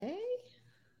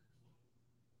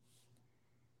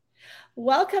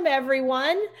Welcome,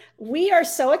 everyone. We are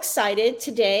so excited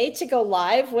today to go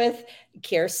live with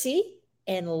Kiersey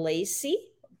and Lacey,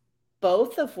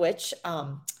 both of which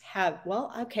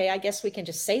okay, I guess we can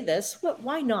just say this.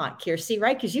 Why not, Kiersey,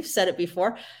 right? Because you've said it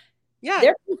before. Yeah.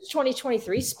 They're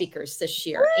 2023 speakers this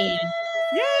year. Yay!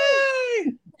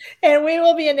 And we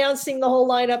will be announcing the whole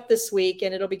lineup this week,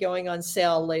 and it'll be going on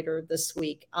sale later this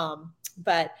week.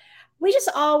 But we just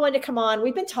all want to come on.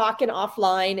 We've been talking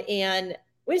offline, and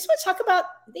we just want to talk about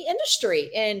the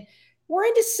industry. And we're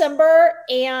in December,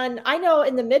 and I know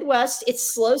in the Midwest, it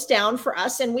slows down for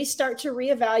us, and we start to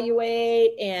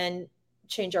reevaluate and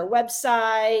change our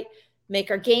website,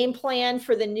 make our game plan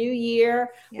for the new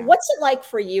year. Yeah. What's it like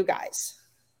for you guys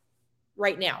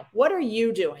right now? What are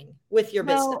you doing with your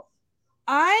business?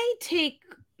 I take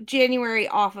January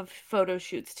off of photo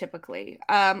shoots typically.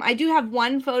 I do have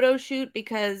one photo shoot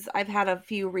because I've had a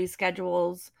few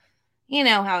reschedules. You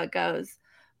know how it goes.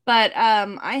 But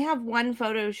I have one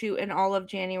photo shoot in all of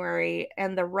January,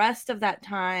 and the rest of that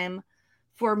time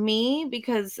for me,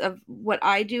 because of what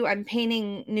I do, I'm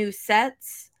painting new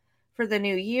sets for the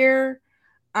new year.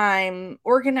 I'm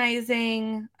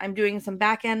organizing. I'm doing some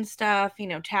back end stuff,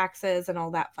 taxes and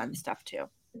all that fun stuff too.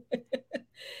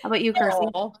 How about you,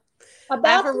 Kiersey? I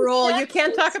have a rule. Taxes. You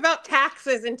can't talk about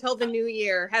taxes until the new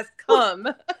year has come.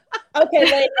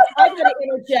 Okay, ladies, I'm going to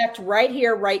interject right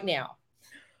here, right now.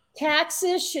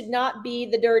 Taxes should not be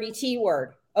the dirty T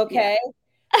word, okay?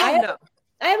 Yeah.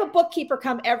 I have a bookkeeper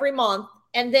come every month,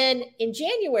 and then in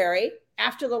January,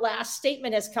 after the last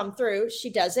statement has come through, she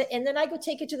does it, and then I go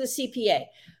take it to the CPA.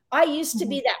 I used to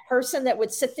be that person that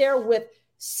would sit there with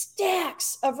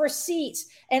stacks of receipts,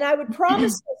 and I would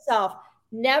promise myself,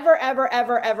 never, ever,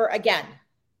 ever, ever again.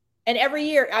 And every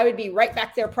year I would be right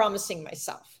back there promising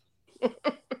myself.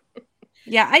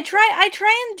 Yeah, I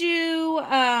try and do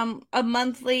a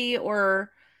monthly,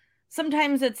 or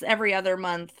sometimes it's every other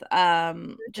month.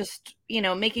 Just,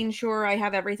 making sure I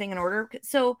have everything in order.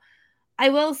 So I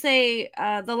will say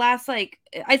the last, I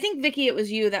think, Vicki, it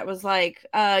was you that was like,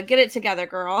 get it together,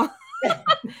 girl.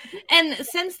 And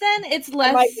since then it's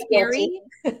less scary.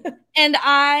 And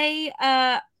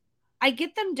I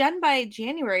get them done by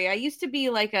January. I used to be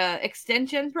like a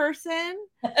extension person,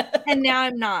 and now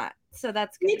I'm not. So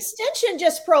that's good. The extension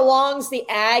just prolongs the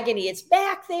agony. It's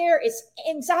back there. It's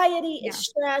anxiety. It's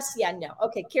stress. Yeah, no.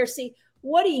 Okay, Kiersey,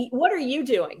 what are you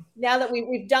doing now that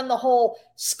we've done the whole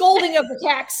scolding of the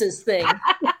taxes thing?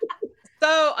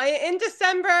 So in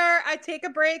December, I take a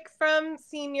break from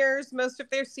seniors. Most of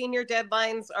their senior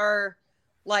deadlines are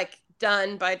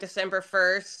done by December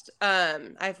 1st.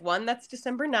 I have one that's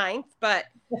December 9th, but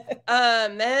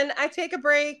then I take a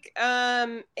break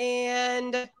and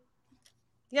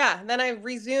then I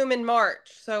resume in March.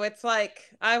 So it's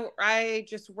I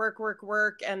just work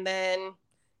and then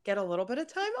get a little bit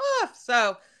of time off.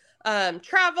 So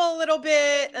travel a little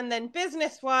bit, and then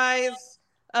business wise,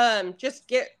 just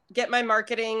get my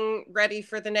marketing ready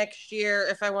for the next year.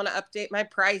 If I want to update my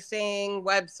pricing,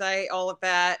 website, all of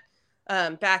that.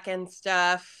 Back end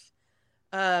stuff.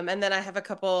 And then I have a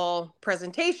couple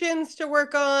presentations to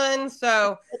work on.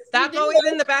 So that's always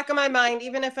in the back of my mind,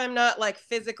 even if I'm not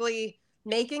physically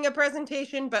making a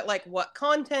presentation, but what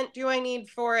content do I need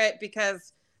for it?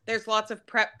 Because there's lots of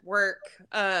prep work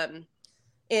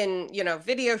in,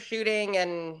 video shooting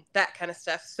and that kind of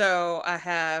stuff. So I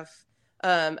have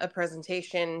a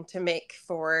presentation to make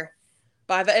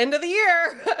by the end of the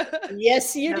year.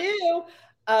 Yes, you do.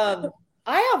 I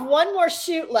have one more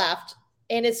shoot left,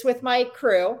 and it's with my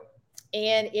crew,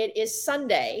 and it is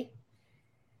Sunday.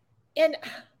 And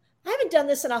I haven't done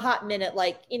this in a hot minute,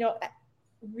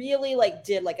 really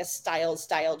did a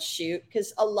styled shoot,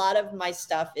 because a lot of my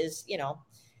stuff is, I'm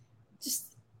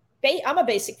a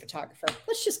basic photographer.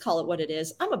 Let's just call it what it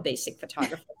is. I'm a basic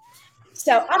photographer.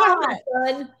 So I haven't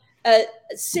done a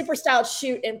super styled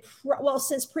shoot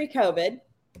since pre-COVID.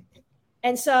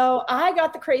 And so I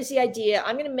got the crazy idea.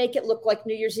 I'm going to make it look like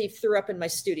New Year's Eve threw up in my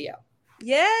studio.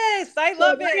 Yes, I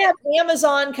love it. I have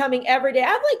Amazon coming every day. I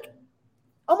have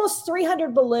almost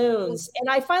 300 balloons. And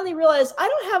I finally realized I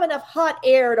don't have enough hot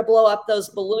air to blow up those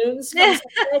balloons. So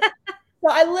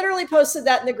I literally posted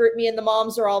that in the group. Me and the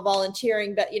moms are all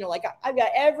volunteering. But, I've got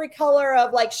every color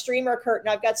of streamer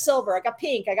curtain. I've got silver. I got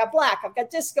pink. I got black. I've got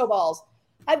disco balls.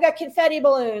 I've got confetti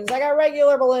balloons. I got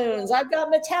regular balloons. I've got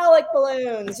metallic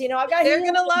balloons. They're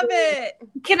going to love it.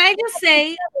 Can I just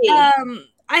say,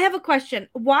 I have a question.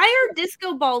 Why are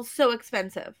disco balls so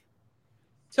expensive?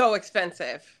 So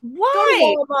expensive.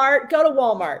 Why? Go to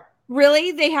Walmart.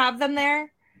 Really? They have them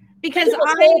there? Because the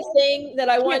whole thing that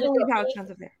I wanted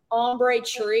to do ombre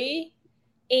tree,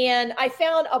 And I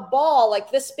found a ball like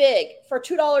this big for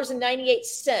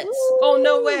 $2.98. Oh,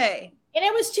 no way. And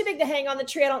it was too big to hang on the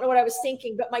tree. I don't know what I was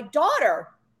thinking, but my daughter,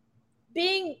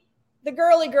 being the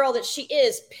girly girl that she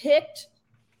is, picked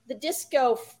the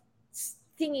disco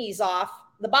thingies off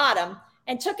the bottom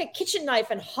and took a kitchen knife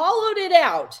and hollowed it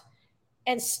out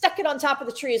and stuck it on top of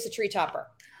the tree as a tree topper.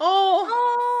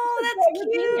 Oh, that's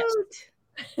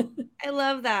cute. I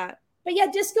love that. But yeah,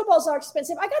 disco balls are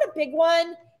expensive. I got a big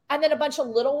one and then a bunch of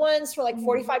little ones for like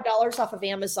 $45 off of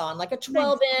Amazon, like a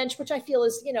 12-inch, which I feel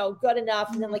is, good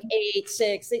enough. And then like 8,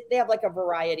 6, they have like a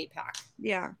variety pack.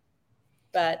 Yeah.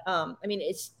 But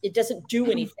it doesn't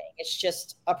do anything. It's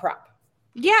just a prop.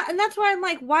 Yeah. And that's why I'm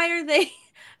like, why are they?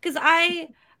 Because I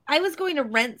was going to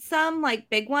rent some like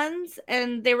big ones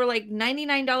and they were like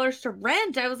 $99 to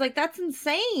rent. I was like, that's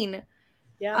insane.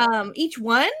 Yeah. Each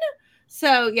one.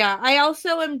 So yeah, I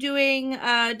also am doing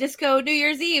disco New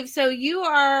Year's Eve. So you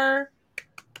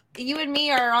and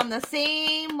me are on the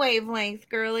same wavelength,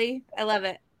 girly. I love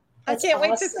it. I can't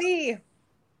wait to see.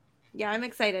 Yeah, I'm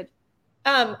excited.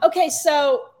 Okay,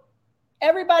 so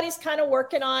everybody's kind of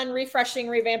working on refreshing,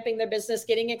 revamping their business,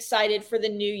 getting excited for the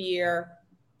new year.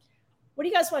 What do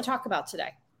you guys want to talk about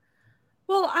today?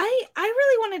 Well, I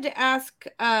really wanted to ask,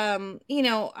 I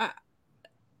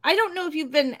don't know if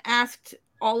you've been asked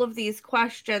all of these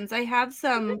questions. I have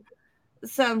some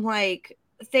like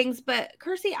things, but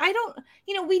Kirsty, I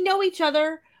don't, we know each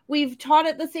other. We've taught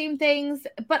at the same things,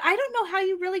 but I don't know how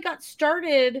you really got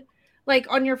started like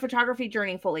on your photography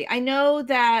journey fully. I know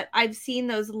that I've seen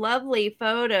those lovely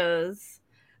photos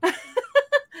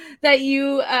that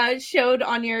you showed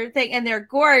on your thing and they're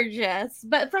gorgeous,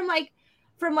 but from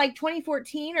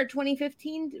 2014 or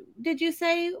 2015, did you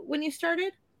say when you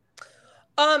started?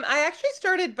 I actually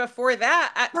started before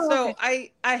that.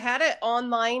 Okay. I had an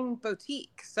online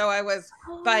boutique. So I was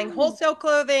buying wholesale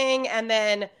clothing and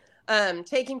then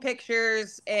taking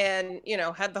pictures and,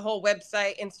 had the whole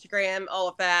website, Instagram, all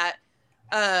of that.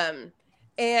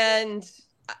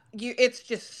 It's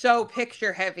just so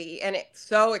picture heavy and it's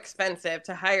so expensive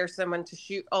to hire someone to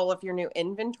shoot all of your new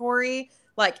inventory,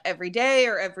 like every day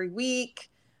or every week.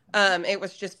 It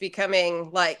was just becoming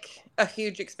like a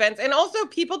huge expense. And also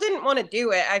people didn't want to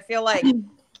do it. I feel like,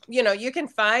 you can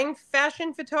find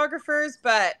fashion photographers,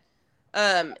 but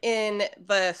in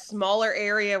the smaller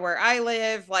area where I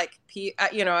live, like,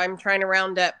 I'm trying to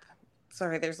round up,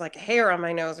 sorry, there's like hair on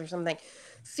my nose or something,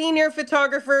 senior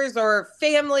photographers or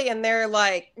family. And they're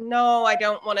like, no, I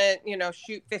don't want to,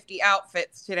 shoot 50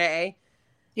 outfits today.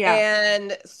 Yeah.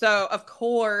 And so, of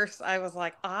course, I was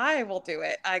like, I will do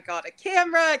it. I got a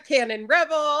camera, Canon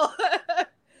Rebel,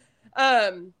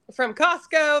 from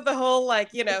Costco, the whole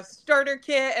starter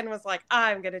kit, and was like,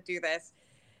 I'm going to do this.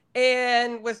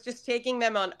 And was just taking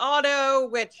them on auto,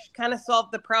 which kind of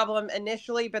solved the problem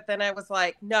initially. But then I was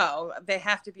like, no, they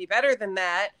have to be better than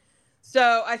that.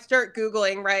 So I start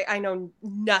Googling, right? I know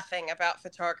nothing about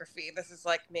photography. This is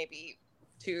like maybe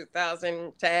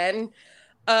 2010.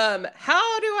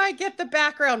 How do I get the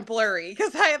background blurry?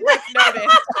 Because I had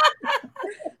noticed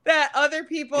that other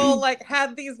people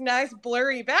had these nice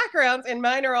blurry backgrounds and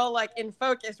mine are all in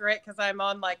focus, right? Because I'm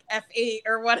on F8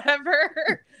 or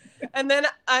whatever. And then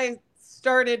I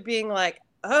started being like,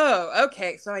 oh,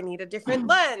 okay, so I need a different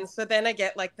lens. So then I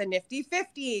get the Nifty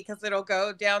 50 because it'll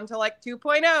go down to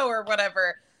 2.0 or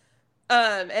whatever.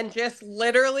 And just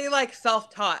literally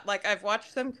self-taught. I've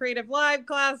watched some Creative Live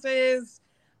classes.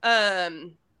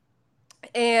 And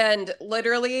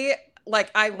literally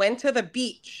I went to the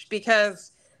beach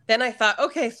because then I thought,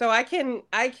 okay, so I can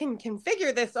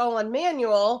configure this all on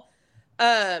manual.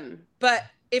 But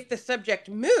if the subject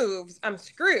moves, I'm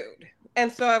screwed.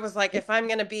 And so I was like, if I'm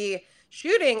going to be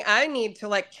shooting, I need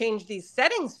to change these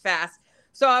settings fast.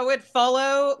 So I would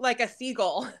follow a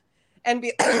seagull and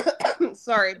be,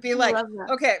 be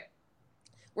okay,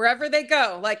 wherever they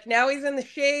go, now he's in the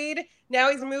shade. Now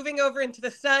he's moving over into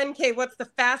the sun. Okay, what's the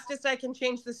fastest I can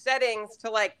change the settings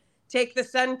to take the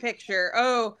sun picture?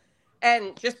 Oh,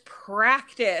 and just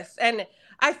practice. And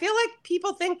I feel like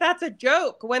people think that's a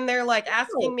joke when they're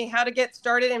asking me how to get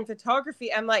started in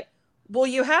photography. I'm like, well,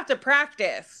 you have to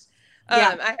practice.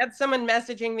 Yeah. I had someone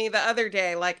messaging me the other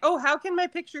day, oh, how can my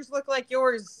pictures look like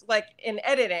yours, in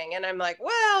editing? And I'm like,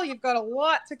 well, you've got a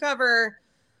lot to cover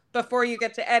before you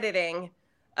get to editing.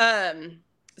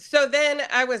 So then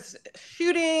I was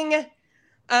shooting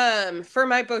for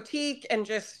my boutique and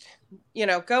just,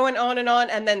 going on and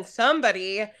on. And then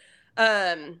somebody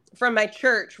from my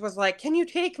church was like, can you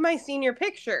take my senior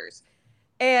pictures?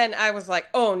 And I was like,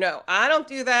 oh, no, I don't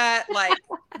do that.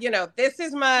 This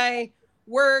is my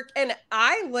work. And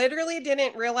I literally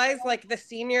didn't realize the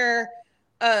senior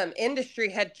industry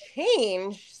had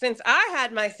changed since I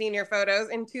had my senior photos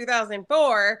in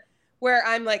 2004, where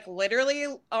I'm like literally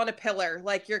on a pillar,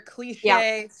 like your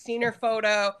cliche senior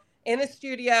photo in the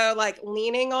studio, like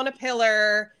leaning on a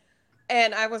pillar.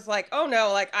 And I was like, oh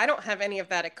no, like I don't have any of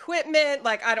that equipment.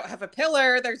 Like I don't have a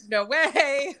pillar. There's no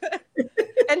way.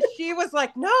 And she was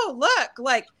like, no, look,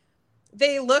 like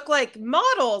they look like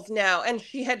models now. And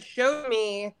she had showed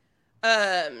me,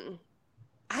 I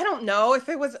don't know if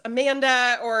it was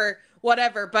Amanda or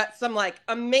whatever, but some like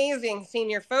amazing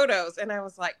senior photos. And I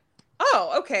was like,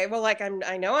 oh, okay. Well, like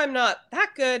I know I'm not that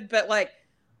good, but like,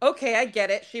 okay, I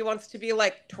get it. She wants to be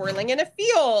like twirling in a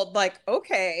field. Like,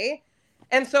 okay.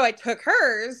 And so I took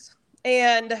hers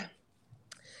and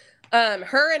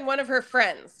her and one of her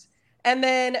friends. And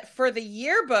then for the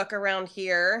yearbook around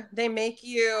here, they make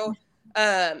you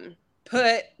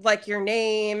put like your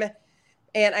name.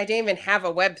 And I didn't even have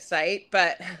a website,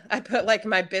 but I put like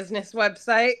my business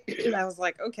website. And I was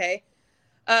like, okay,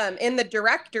 in the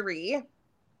directory.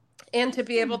 And to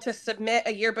be able to submit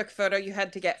a yearbook photo, you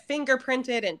had to get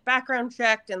fingerprinted and background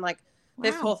checked and like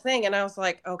this whole thing. And I was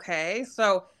like, okay,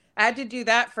 so I had to do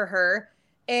that for her.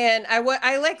 And I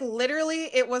like literally,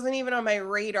 it wasn't even on my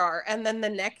radar. And then the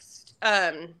next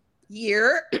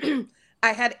year,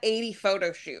 I had 80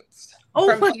 photo shoots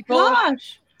from people.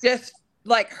 Gosh. Just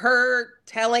like her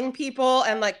telling people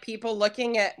and like people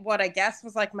looking at what I guess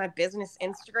was like my business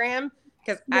Instagram,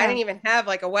 because I didn't even have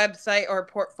like a website or a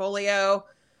portfolio.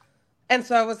 And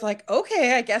so I was like,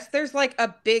 okay, I guess there's like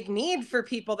a big need for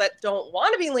people that don't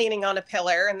want to be leaning on a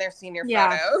pillar in their senior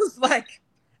photos. Like,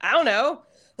 I don't know.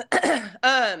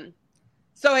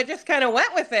 So I just kind of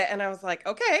went with it and I was like,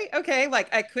 okay.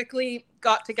 Like I quickly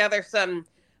got together some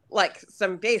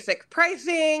basic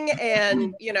pricing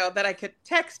and, you know, that I could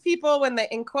text people when they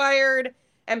inquired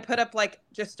and put up like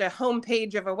just a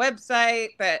homepage of a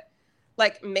website that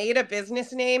like made a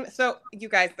business name. So you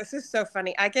guys, this is so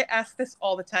funny. I get asked this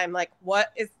all the time. Like,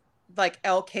 what is like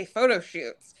LK Photo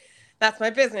Shoots? That's my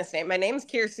business name. My name's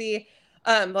Kiersey.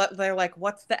 But they're like,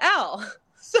 what's the L?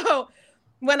 So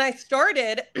when I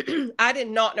started, I did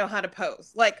not know how to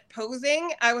pose. Like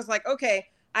posing, I was like, okay,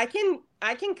 I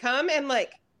can come and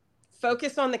like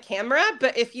focus on the camera,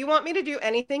 but if you want me to do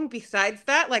anything besides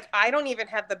that, like I don't even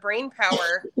have the brain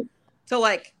power to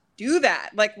like do that.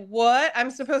 Like what?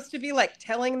 I'm supposed to be like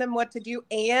telling them what to do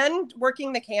and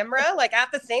working the camera like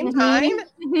at the same time.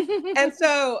 And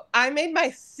so I made my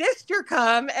sister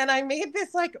come and I made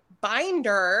this like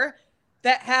binder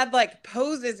that had like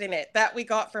poses in it that we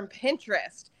got from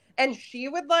Pinterest. And she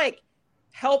would like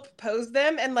help pose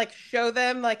them and like show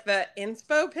them like the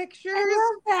inspo pictures. I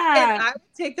love that. And I would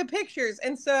take the pictures.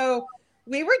 And so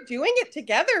we were doing it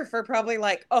together for probably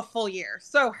like a full year.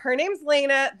 So her name's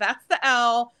Lena. That's the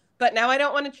L. But now I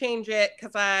don't want to change it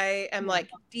because I am like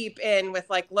deep in with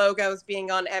like logos being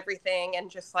on everything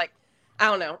and just like, I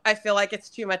don't know. I feel like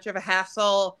it's too much of a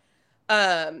hassle.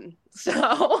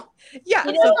 So yeah.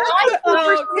 You know,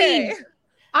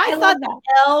 I thought the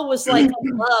L was like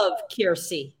a love,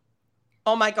 Kiersey.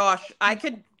 Oh my gosh. I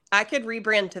could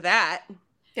rebrand to that.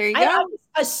 There you go.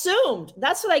 I assumed.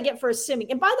 That's what I get for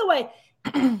assuming. And by the way,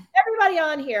 everybody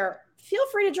on here, feel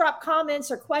free to drop comments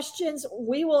or questions.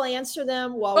 We will answer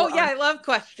them while I love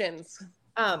questions.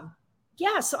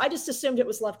 Yeah, so I just assumed it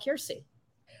was Love Kiersey.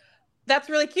 That's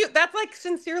really cute. That's like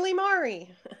Sincerely Mari.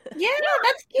 Yeah,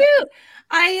 that's cute.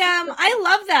 I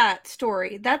love that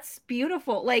story. That's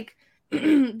beautiful. Like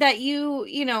that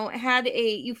you know,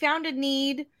 you found a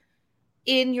need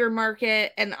in your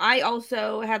market. And I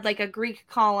also had like a Greek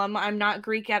column. I'm not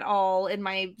Greek at all in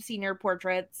my senior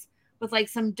portraits with like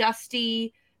some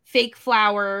dusty fake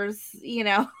flowers, you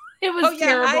know. It was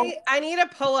terrible. I need to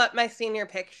pull up my senior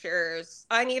pictures.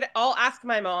 I'll ask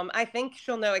my mom. I think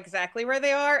she'll know exactly where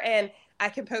they are and I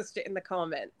can post it in the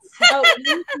comments.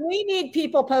 We need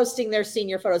people posting their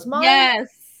senior photos. Mine,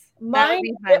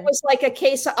 it was like a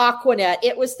case of Aquanet.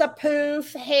 It was the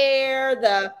poof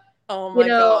hair, oh my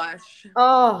gosh.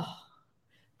 Oh,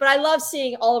 but I love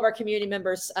seeing all of our community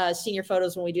members' senior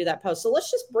photos when we do that post. So let's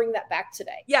just bring that back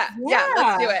today. Yeah,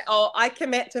 let's do it. I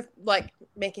commit to like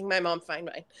making my mom find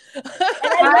mine. And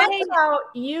I love how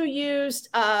you used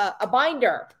a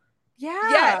binder. Yeah.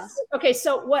 Yes. Okay.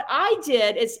 So what I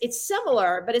did is it's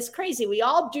similar, but it's crazy. We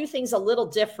all do things a little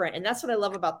different. And that's what I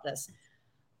love about this.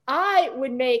 I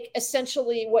would make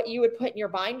essentially what you would put in your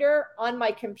binder on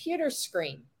my computer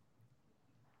screen.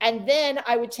 And then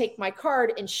I would take my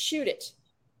card and shoot it.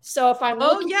 So if I'm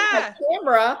looking at the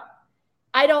camera,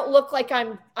 I don't look like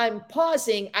I'm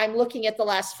pausing. I'm looking at the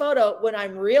last photo when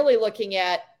I'm really looking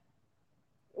at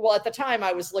well, at the time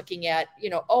I was looking at,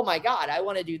 oh my God, I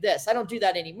want to do this. I don't do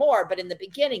that anymore. But in the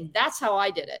beginning, that's how I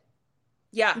did it.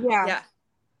 Yeah.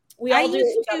 We all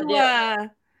used to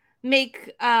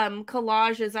make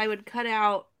collages. I would cut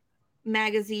out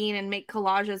magazine and make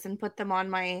collages and put them on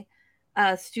my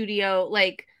studio,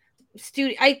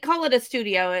 I call it a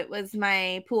studio. It was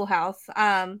my pool house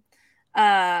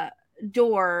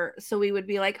door. So we would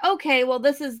be like, okay, well,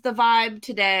 this is the vibe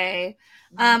today.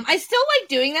 I still like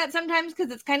doing that sometimes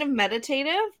because it's kind of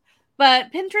meditative,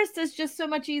 but Pinterest is just so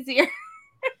much easier.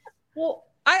 Well,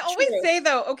 I always say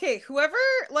though, okay, whoever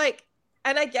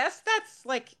and I guess that's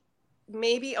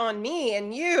maybe on me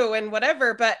and you and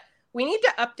whatever, but we need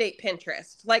to update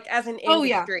Pinterest as an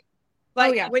industry.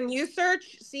 When you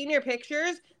search senior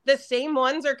pictures, the same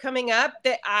ones are coming up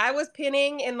that I was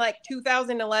pinning in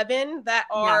 2011 that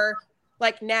are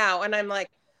now. And I'm like,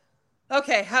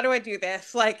 okay, how do I do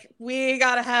this? We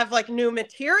got to have new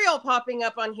material popping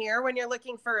up on here when you're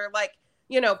looking for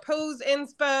pose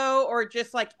inspo or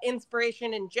just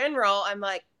inspiration in general. I'm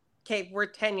like, okay, we're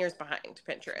 10 years behind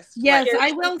Pinterest. Yes,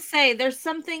 I will say there's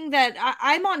something that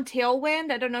I'm on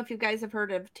Tailwind. I don't know if you guys have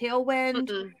heard of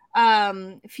Tailwind.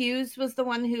 Mm-mm. Fuse was the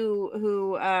one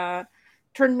who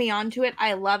turned me on to it.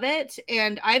 I love it.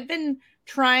 And I've been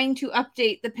trying to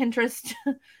update the Pinterest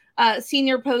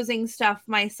senior posing stuff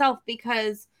myself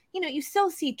because, you still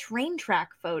see train track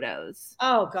photos.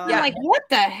 Oh, God. I'm like, what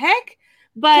the heck?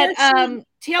 But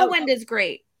Tailwind is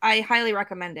great. I highly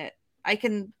recommend it. I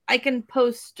can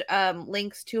post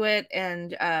links to it,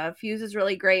 and Fuse is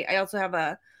really great. I also have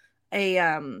a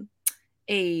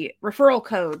referral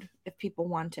code if people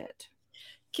want it.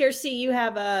 Kiersey, you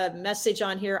have a message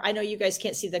on here. I know you guys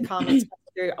can't see the comments.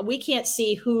 We can't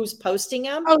see who's posting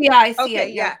them. Oh yeah, I see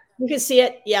it. Yeah, you can see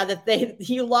it. Yeah,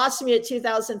 you lost me at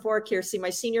 2004, Kiersey. My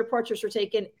senior portraits were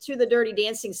taken to the Dirty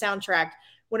Dancing soundtrack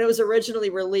when it was originally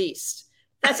released.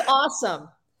 That's awesome.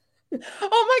 Oh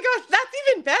my gosh, that's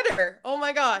even better. Oh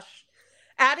my gosh.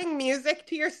 Adding music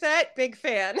to your set, big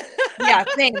fan. Yeah,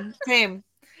 same.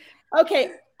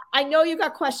 Okay, I know you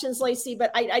got questions, Lacey,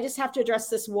 but I just have to address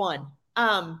this one.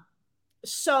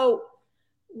 So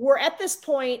we're at this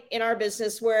point in our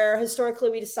business where historically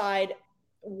we decide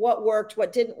what worked,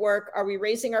 what didn't work. Are we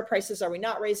raising our prices? Are we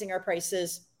not raising our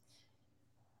prices?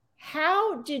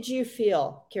 How did you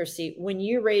feel, Kiersey, when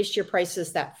you raised your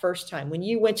prices that first time, when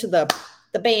you went to the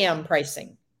BAM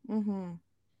pricing? Mm-hmm.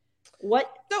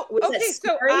 So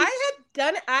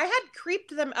I had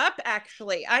creeped them up.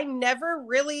 Actually, I never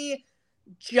really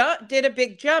did a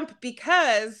big jump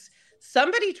because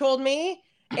somebody told me,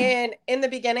 and in the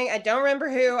beginning, I don't remember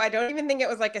who, I don't even think it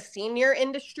was a senior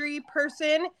industry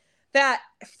person, that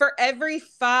for every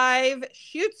 5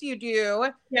 shoots you do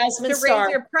Jasmine to Star.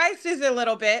 raise your prices a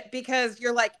little bit because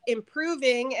you're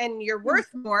improving and you're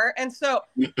worth more. And so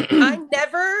I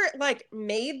never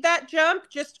made that jump.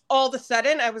 Just all of a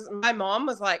sudden my mom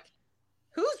was like,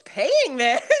 who's paying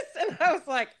this? And I was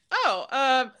like,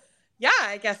 yeah,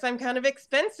 I guess I'm kind of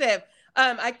expensive.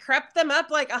 I crept them up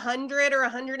 $100 or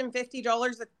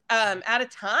 $150 at a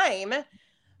time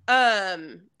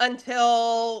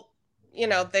until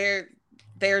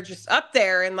they're just up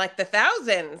there in the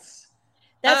thousands.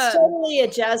 That's totally a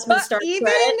Jasmine Star. Even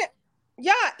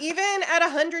at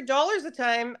 $100 a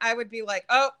time, I would be like,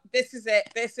 oh, this is it.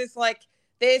 This is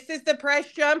the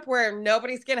price jump where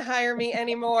nobody's gonna hire me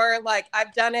anymore.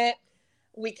 I've done it.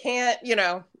 We can't,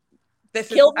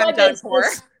 this is I'm done for.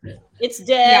 It's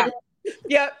dead.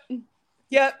 Yeah.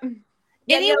 Yep.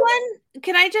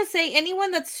 Can I just say,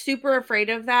 anyone that's super afraid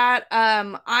of that,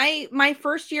 my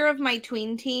first year of my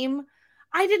tween team,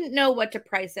 I didn't know what to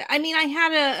price it. I mean, I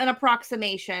had an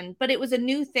approximation, but it was a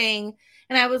new thing.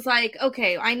 And I was like,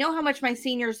 okay, I know how much my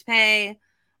seniors pay.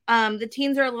 The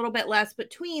teens are a little bit less, but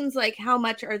tweens, how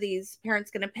much are these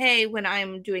parents going to pay when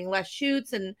I'm doing less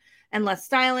shoots and less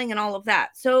styling and all of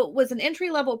that? So it was an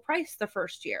entry-level price the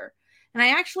first year. And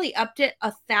I actually upped it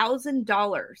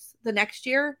 $1,000 the next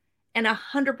year and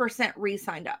 100%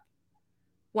 re-signed up.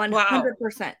 100%.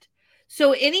 Wow.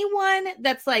 So anyone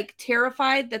that's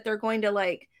terrified that they're going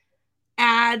to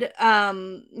add,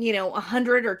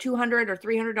 $100 or $200 or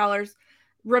 $300,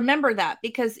 remember that,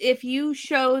 because if you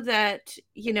show that,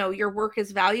 your work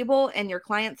is valuable and your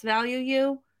clients value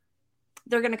you,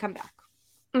 they're going to come back.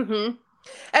 Mm-hmm.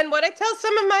 And what I tell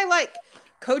some of my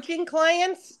coaching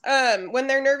clients, when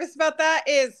they're nervous about that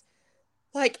is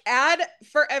add,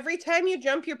 for every time you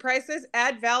jump your prices,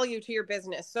 add value to your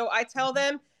business. So I tell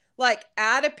them,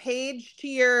 add a page to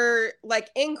your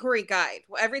inquiry guide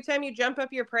every time you jump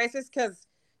up your prices, because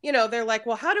they're like,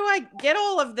 well, how do I get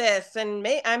all of this? And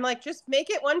I'm like, just make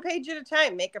it one page at a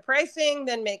time, make a pricing,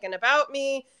 then make an about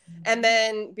me, and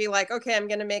then be like, okay, I'm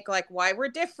going to make like why we're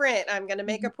different. I'm going to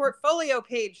make a portfolio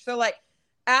page. So like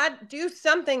do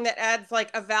something that adds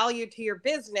like a value to your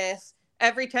business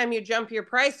every time you jump your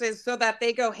prices so that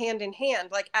they go hand in hand.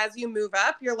 Like as you move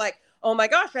up, you're like, oh my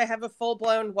gosh, I have a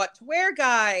full-blown what to wear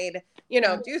guide.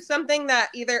 Do something that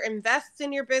either invests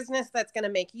in your business that's going to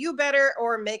make you better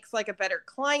or makes like a better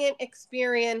client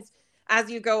experience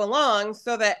as you go along,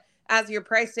 so that as your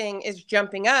pricing is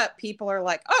jumping up, people are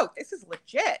like, oh, this is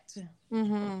legit.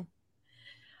 Mm-hmm.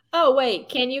 Oh, wait.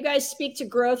 Can you guys speak to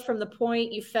growth from the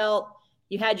point you felt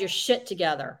you had your shit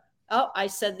together? Oh, I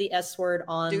said the S word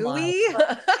on. Do we?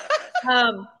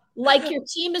 Like your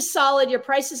team is solid, your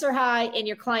prices are high, and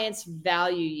your clients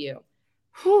value you.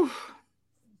 Whew.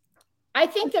 I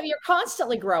think that you're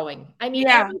constantly growing. I mean,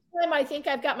 every time I think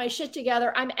I've got my shit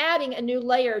together, I'm adding a new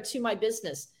layer to my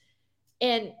business.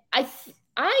 And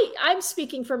I'm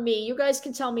speaking for me. You guys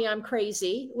can tell me I'm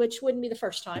crazy, which wouldn't be the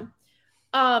first time.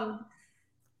 But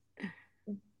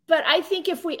I think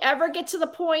if we ever get to the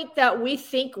point that we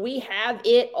think we have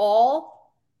it all,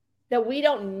 that we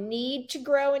don't need to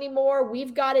grow anymore,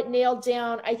 we've got it nailed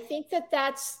down, I think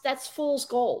that's fool's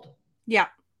gold. Yeah.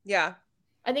 Yeah.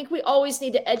 I think we always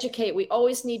need to educate. We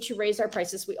always need to raise our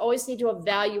prices. We always need to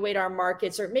evaluate our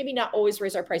markets, or maybe not always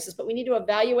raise our prices, but we need to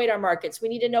evaluate our markets. We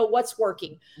need to know what's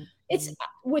working. It's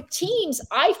with teams.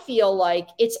 I feel like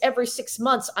it's every 6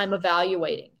 months I'm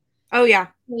evaluating. Oh yeah.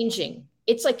 Changing.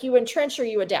 It's like you entrench or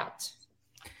you adapt.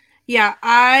 Yeah,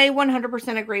 I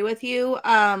 100% agree with you.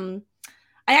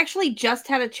 I actually just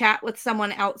had a chat with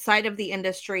someone outside of the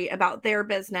industry about their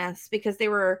business, because they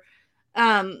were,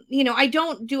 I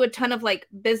don't do a ton of like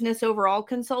business overall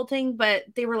consulting, but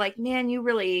they were like, man, you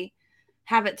really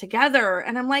have it together.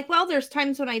 And I'm like, well, there's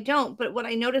times when I don't. But what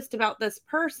I noticed about this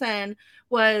person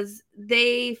was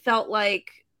they felt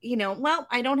like, well,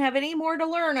 I don't have any more to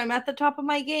learn. I'm at the top of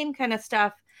my game kind of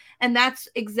stuff. And that's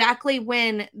exactly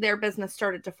when their business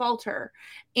started to falter.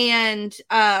 And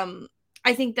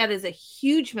I think that is a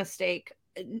huge mistake.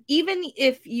 Even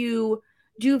if you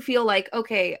do feel like,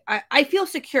 okay, I feel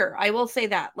secure. I will say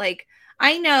that. Like,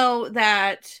 I know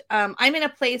that I'm in a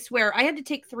place where I had to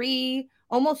take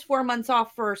almost 4 months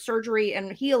off for surgery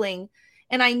and healing.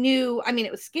 And I knew,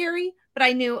 it was scary, but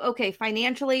I knew, okay,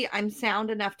 financially, I'm sound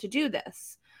enough to do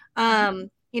this.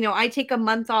 I take a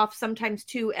month off, sometimes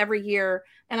 2 every year,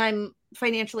 and I'm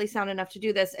financially sound enough to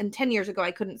do this. And 10 years ago,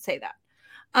 I couldn't say that.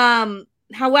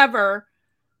 However,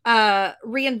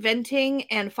 reinventing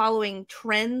and following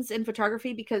trends in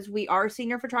photography, because we are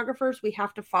senior photographers, we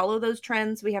have to follow those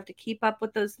trends. We have to keep up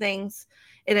with those things.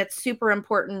 And it's super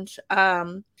important.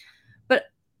 But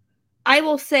I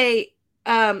will say,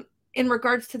 in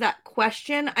regards to that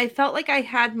question, I felt like I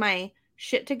had my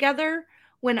shit together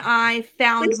when I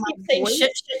found my voice.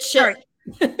 Shit. Sorry.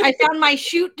 I found my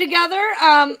shoot together.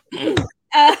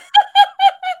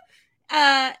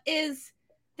 Is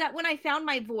that when I found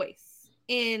my voice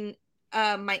in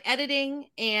my editing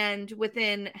and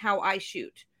within how I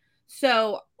shoot.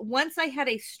 So once I had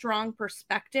a strong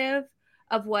perspective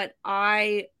of what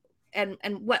I and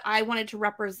what I wanted to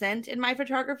represent in my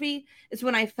photography, is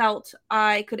when I felt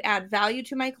I could add value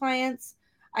to my clients.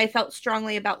 I felt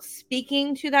strongly about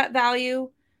speaking to that value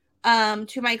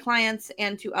to my clients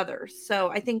and to others. So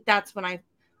I think that's when I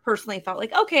personally felt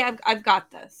like, okay, I've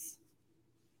got this.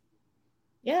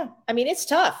 Yeah. It's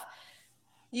tough.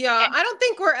 Yeah. I don't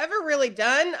think we're ever really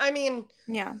done.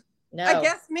 Yeah. No. I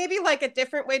guess maybe like a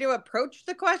different way to approach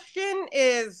the question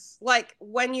is like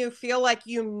when you feel like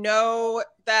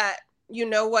that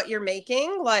what you're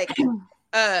making, like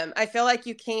I feel like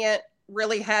you can't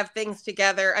really have things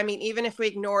together. Even if we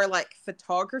ignore like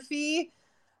photography,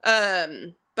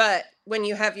 but when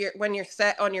you're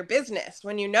set on your business,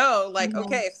 when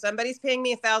okay, if somebody's paying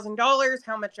me $1,000,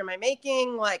 how much am I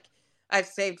making? Like I've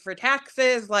saved for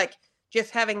taxes, like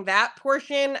just having that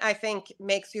portion, I think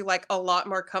makes you like a lot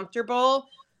more comfortable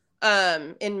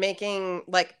in making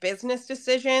like business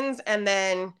decisions. And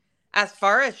then as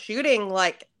far as shooting,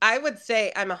 like I would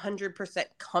say I'm 100%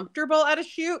 comfortable at a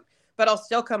shoot, but I'll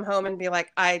still come home and be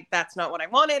like, that's not what I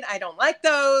wanted. I don't like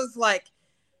those. But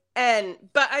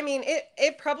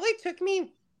it probably took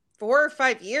me 4 or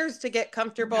 5 years to get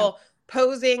comfortable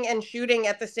posing and shooting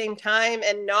at the same time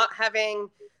and not having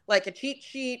like a cheat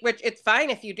sheet, which it's fine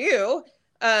if you do.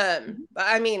 But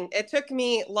it took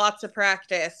me lots of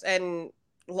practice and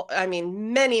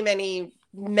many, many,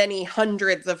 many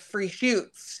hundreds of free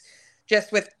shoots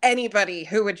just with anybody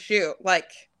who would shoot.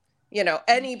 Like,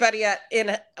 anybody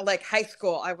in like high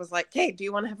school, I was like, hey, do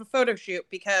you want to have a photo shoot?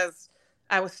 Because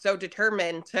I was so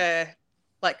determined to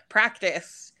like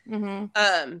practice.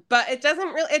 But it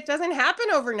doesn't happen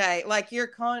overnight. Like you're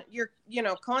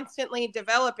constantly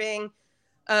developing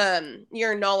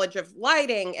your knowledge of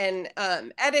lighting and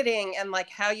editing and like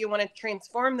how you want to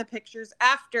transform the pictures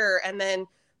after, and then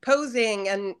posing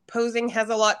has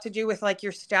a lot to do with like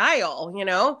your style,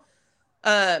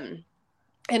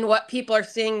 and what people are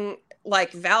seeing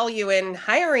like value in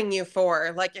hiring you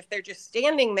for. Like if they're just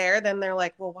standing there, then they're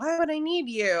like, well, why would I need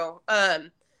you?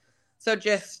 So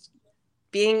just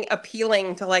being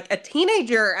appealing to like a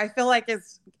teenager, I feel like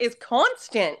is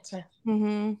constant.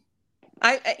 I'm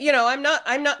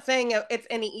not saying it's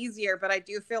any easier, but I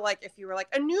do feel like if you were like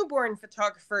a newborn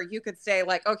photographer, you could say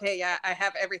like, okay, yeah, I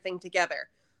have everything together.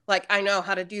 Like I know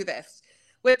how to do this.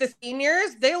 With the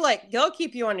seniors, they'll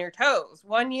keep you on your toes.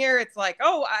 One year it's like,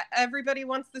 oh, everybody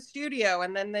wants the studio.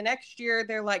 And then the next year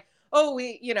they're like, oh,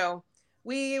 we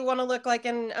want to look like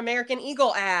an American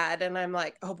Eagle ad. And I'm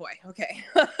like, oh boy. Okay.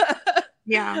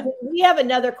 Yeah. We have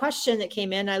another question that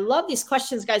came in. I love these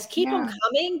questions, guys. Keep them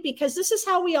coming, because this is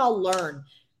how we all learn.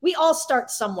 We all start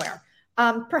somewhere.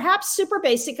 Perhaps super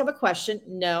basic of a question.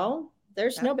 No,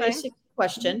 there's no basic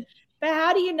question. But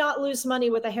how do you not lose money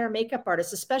with a hair and makeup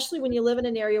artist, especially when you live in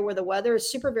an area where the weather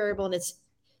is super variable and it's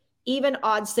even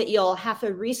odds that you'll have to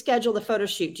reschedule the photo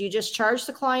shoot? Do you just charge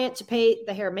the client to pay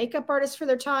the hair and makeup artist for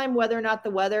their time, whether or not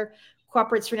the weather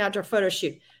cooperates for an outdoor photo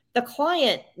shoot? The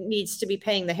client needs to be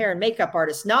paying the hair and makeup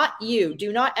artist, not you.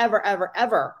 Do not ever, ever,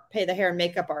 ever pay the hair and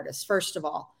makeup artist, first of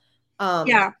all.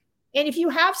 And if you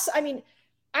have,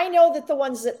 I know that the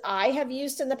ones that I have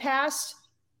used in the past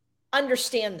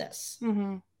understand this.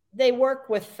 They work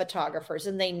with photographers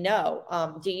and they know.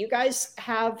 Do you guys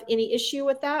have any issue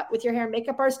with that with your hair and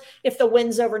makeup artist? If the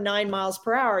wind's over 9 miles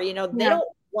per hour, they don't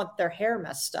want their hair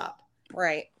messed up.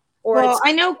 Right. Or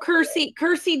I know Kersey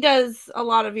does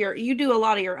you do a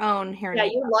lot of your own hair. Yeah,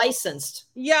 you're licensed.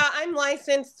 Yeah, I'm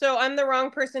licensed. So I'm the wrong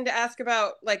person to ask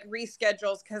about like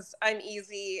reschedules, because I'm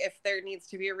easy if there needs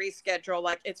to be a reschedule.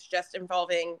 Like it's just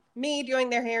involving me doing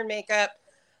their hair and makeup.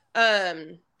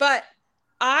 But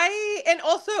I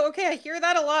hear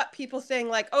that a lot. People saying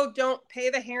like, oh, don't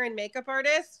pay the hair and makeup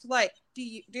artist. Like,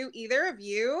 do either of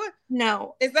you?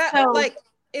 No. Is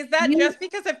that just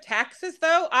because of taxes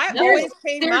though? I always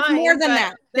pay mine. There's more than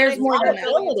that. There's more than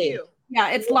that. Yeah,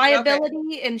 it's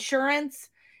liability, insurance.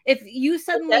 If you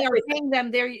suddenly are paying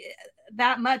them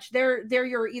that much, they're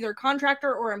your either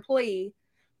contractor or employee.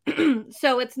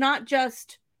 So it's not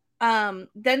just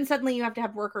then suddenly you have to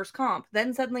have workers' comp.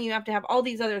 Then suddenly you have to have all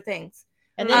these other things.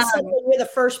 And then suddenly you're the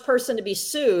first person to be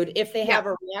sued if they have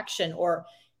a reaction or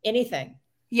anything.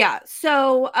 Yeah.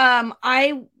 So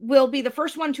I will be the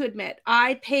first one to admit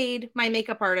I paid my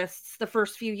makeup artists the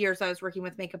first few years I was working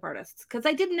with makeup artists, because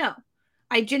I didn't know.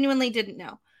 I genuinely didn't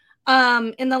know.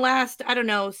 In the last,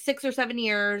 6 or 7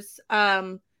 years,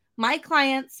 my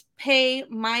clients pay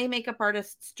my makeup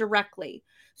artists directly.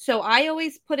 So I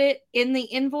always put it in the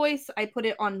invoice. I put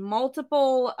it on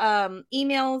multiple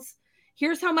emails.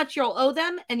 Here's how much you'll owe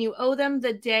them, and you owe them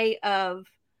the day of,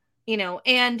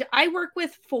 and I work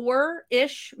with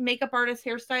 4-ish makeup artists,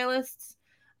 hairstylists.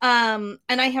 And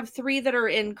I have 3 that are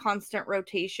in constant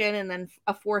rotation, and then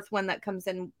a 4th one that comes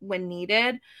in when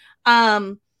needed.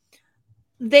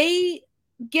 They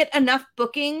get enough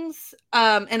bookings.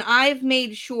 And I've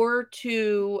made sure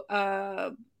to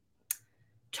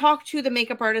talk to the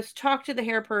makeup artist, talk to the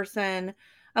hair person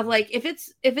of like, if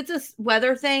it's a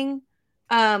weather thing,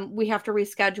 we have to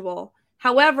reschedule.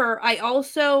 However, I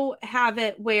also have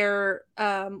it where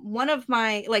one of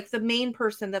my, like the main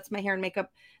person that's my hair and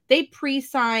makeup, they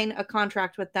pre-sign a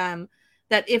contract with them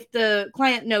that if the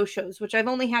client no-shows, which I've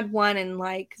only had one in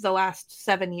like the last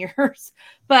 7 years,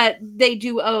 but they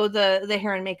do owe the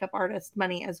hair and makeup artist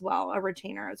money as well, a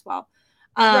retainer as well.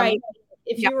 Right.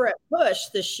 If you were at Push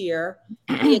this year,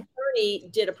 the attorney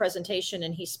did a presentation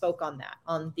and he spoke on that,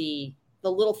 on the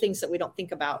little things that we don't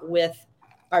think about with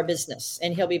our business,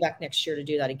 and he'll be back next year to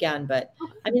do that again. But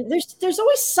I mean, there's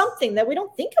always something that we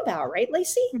don't think about, right,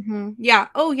 Lacey? Mm-hmm. Yeah.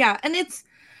 Oh yeah. And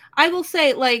I will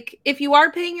say, like, if you are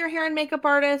paying your hair and makeup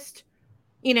artist,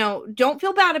 don't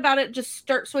feel bad about it. Just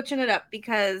start switching it up,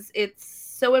 because it's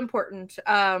so important.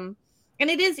 And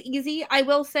it is easy. I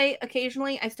will say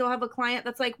occasionally I still have a client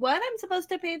that's like, what? I'm supposed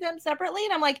to pay them separately?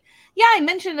 And I'm like, yeah, I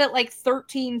mentioned it like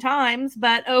 13 times,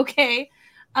 but okay.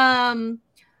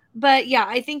 But yeah,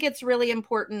 I think it's really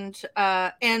important.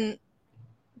 And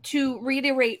to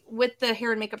reiterate with the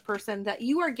hair and makeup person that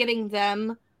you are getting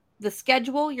them the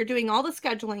schedule, you're doing all the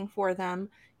scheduling for them.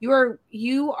 You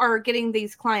are getting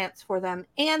these clients for them,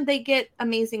 and they get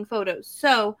amazing photos.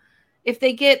 So if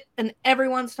they get an every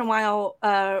once in a while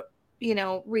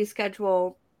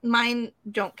reschedule. Mine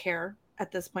don't care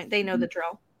at this point. They know the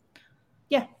drill.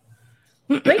 Yeah.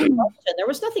 Great question. There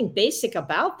was nothing basic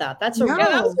about that. That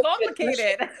was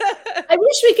complicated. I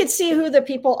wish we could see who the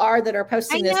people are that are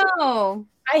posting this. I know.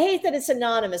 I hate that it's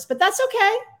anonymous, but that's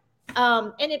okay.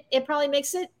 And it probably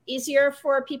makes it easier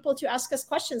for people to ask us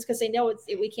questions because they know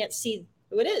we can't see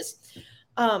who it is.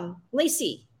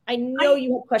 Lacey, I know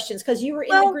you have questions because you were in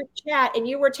the group chat and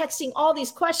you were texting all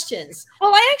these questions.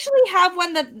 Well, I actually have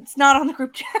one that's not on the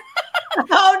group chat.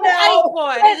 Oh no!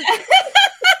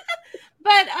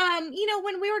 But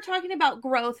when we were talking about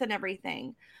growth and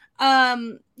everything,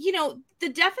 the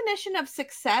definition of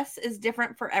success is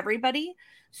different for everybody.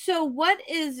 So what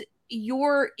is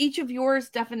each of yours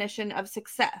definition of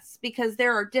success? Because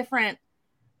there are different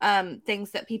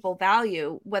things that people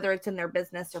value, whether it's in their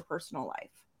business or personal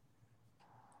life.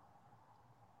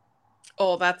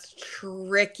 Oh, that's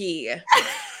tricky.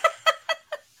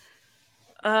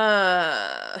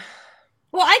 Well,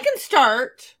 I can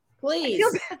start. Please.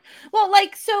 Well,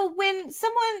 so when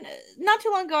someone not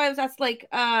too long ago, I was asked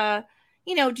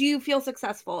do you feel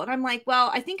successful? And I'm like,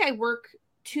 well, I think I work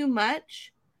too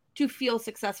much to feel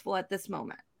successful at this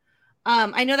moment.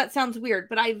 I know that sounds weird,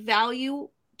 but I value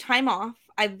time off.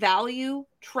 I value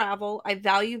travel. I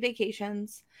value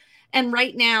vacations. And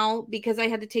right now, because I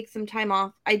had to take some time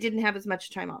off, I didn't have as much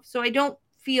time off. So I don't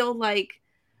feel like,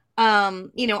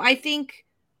 I think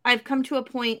I've come to a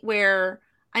point where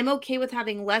I'm okay with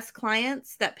having less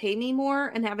clients that pay me more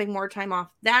and having more time off.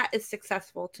 That is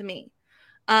successful to me.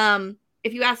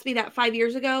 If you asked me that 5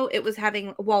 years ago, it was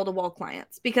having wall-to-wall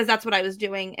clients because that's what I was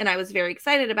doing. And I was very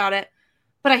excited about it,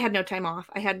 but I had no time off.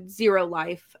 I had zero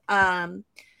life. And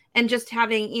just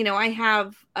having, I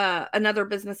have another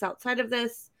business outside of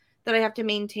this that I have to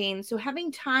maintain. So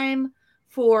having time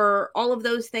for all of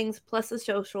those things plus a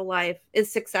social life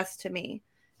is success to me.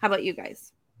 How about you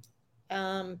guys?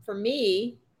 For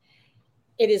me,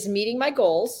 it is meeting my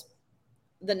goals,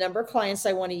 the number of clients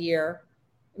I want a year,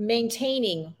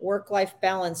 maintaining work-life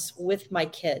balance with my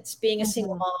kids. Being a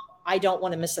single mom, I don't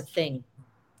want to miss a thing.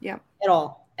 Yeah. At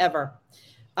all, ever.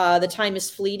 The time is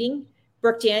fleeting.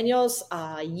 Brooke Daniels,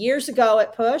 years ago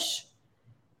at Push,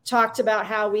 talked about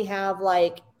how we have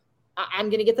I'm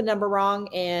going to get the number wrong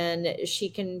and she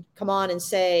can come on and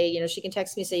say, she can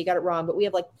text me and say, you got it wrong. But we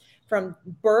have from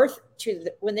birth to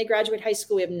when they graduate high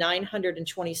school, we have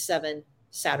 927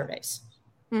 Saturdays.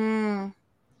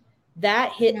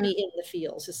 That hit me in the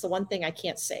feels. It's the one thing I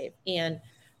can't save. And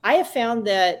I have found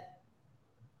that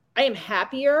I am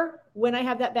happier when I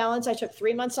have that balance. I took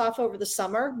 3 months off over the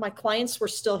summer. My clients were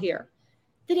still here.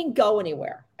 They didn't go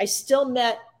anywhere. I still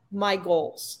met my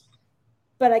goals,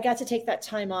 but I got to take that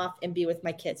time off and be with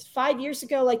my kids. 5 years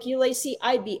ago, like you, Lacey,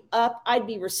 I'd be up. I'd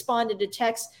be responded to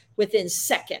texts within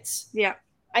seconds. Yeah.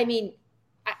 I mean,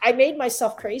 I made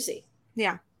myself crazy.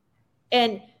 Yeah.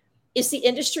 And is the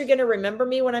industry going to remember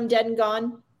me when I'm dead and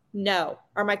gone? No.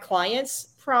 Are my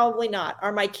clients? Probably not.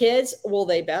 Are my kids? Well,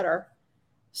 they better.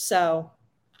 So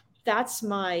that's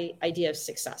my idea of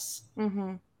success.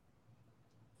 Mm-hmm.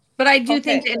 But I do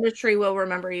think the industry will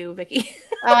remember you, Vicki.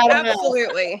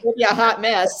 Absolutely. It'll be a hot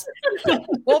mess.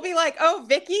 We'll be like, oh,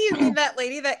 Vicki, you mean that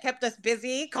lady that kept us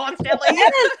busy constantly?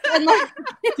 Yes. And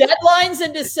deadlines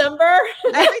in December.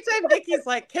 Every time Vicki's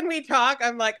like, can we talk?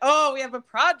 I'm like, oh, we have a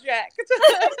project.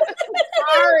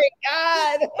 Sorry,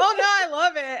 God. Oh, no, I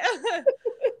love it.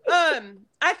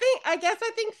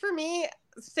 I think for me,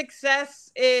 success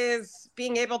is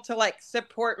being able to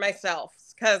support myself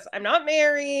because I'm not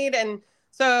married. And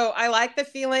so I like the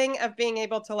feeling of being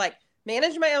able to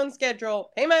manage my own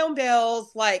schedule, pay my own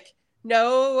bills,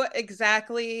 know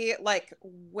exactly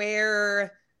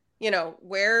where,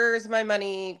 where's my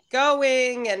money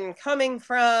going and coming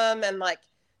from and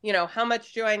how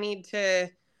much do I need to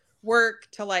work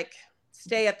to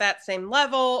stay at that same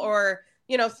level or,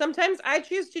 sometimes I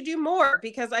choose to do more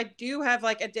because I do have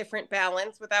a different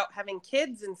balance without having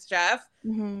kids and stuff.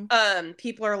 Mm-hmm.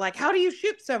 People are like, how do you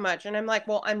shoot so much? And I'm like,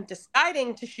 well, I'm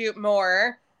deciding to shoot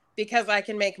more because I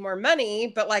can make more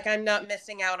money, but I'm not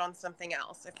missing out on something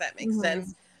else, if that makes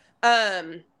sense.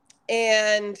 And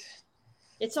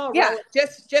it's all right.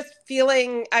 Just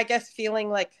feeling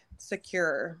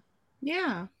secure.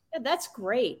 Yeah. That's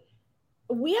great.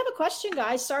 We have a question,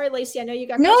 guys. Sorry, Lacey. I know you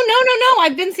got No.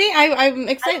 I've been seeing. I'm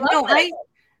excited.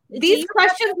 These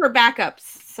questions were backups.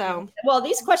 So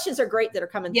these questions are great that are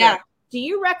coming through. Do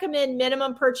you recommend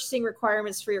minimum purchasing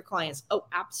requirements for your clients? Oh,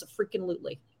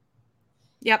 absolutely.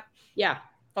 Yep. Yeah.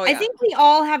 Oh, yeah. I think we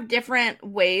all have different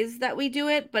ways that we do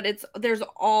it, but there's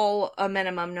all a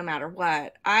minimum no matter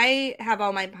what. I have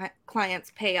all my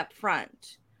clients pay up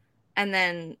front, and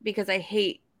then because I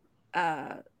hate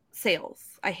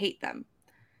sales. I hate them.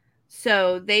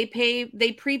 So they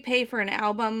prepay for an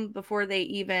album before they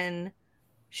even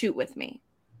shoot with me.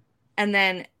 And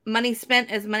then money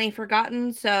spent is money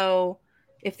forgotten. So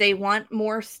if they want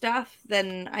more stuff,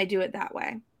 then I do it that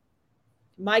way.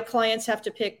 My clients have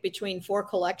to pick between 4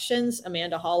 collections.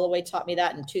 Amanda Holloway taught me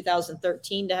that in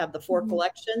 2013 to have the 4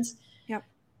 collections. Yep.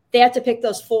 They have to pick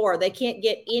those 4. They can't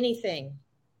get anything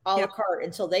a la carte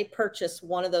until they purchase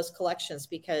one of those collections,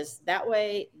 because that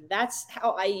way, that's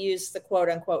how I use the quote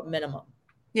unquote minimum.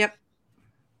 Yep.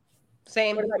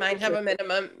 Same. Mine have a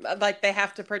minimum. Like they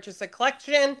have to purchase a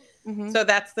collection. So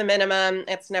that's the minimum.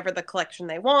 It's never the collection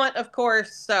they want, of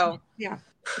course. So yeah.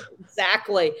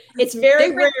 Exactly. It's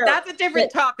very rare. That's a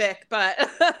different topic, but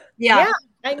yeah.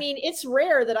 I mean, it's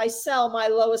rare that I sell my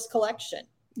lowest collection.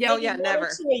 Oh yeah, never.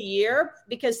 A year,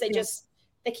 because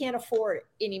they can't afford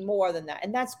any more than that.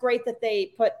 And that's great that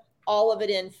they put all of it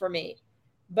in for me.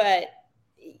 But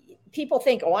people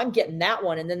think, oh, I'm getting that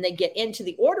one. And then they get into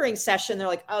the ordering session. They're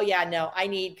like, oh yeah, no, I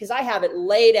need, because I have it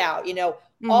laid out,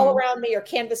 all around me are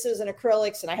canvases and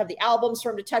acrylics, and I have the albums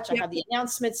for them to touch. I have the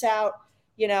announcements out.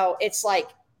 It's like,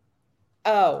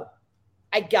 oh,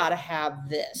 I gotta have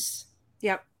this.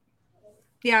 Yep.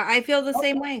 Yeah, I feel the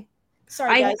same way.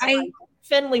 Sorry, guys.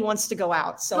 Finley wants to go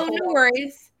out. So no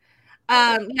worries.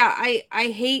 Yeah,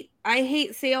 I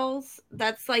hate sales.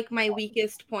 That's like my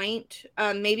weakest point.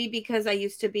 Maybe because I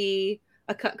used to be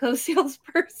a Cutco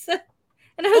salesperson.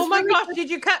 And oh my gosh, did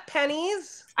you cut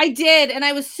pennies? I did, and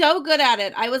I was so good at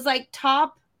it. I was like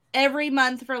top every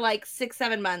month for like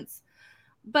 6-7 months.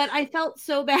 But I felt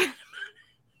so bad.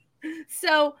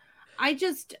 So I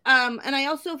just and I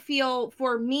also feel,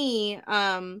 for me,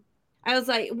 I was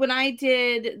like, when I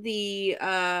did the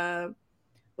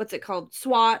what's it called?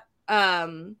 SWOT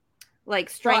like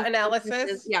strength SWOT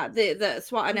analysis. Yeah, the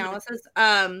SWOT analysis.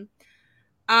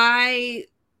 I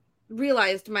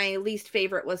realized my least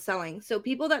favorite was selling. So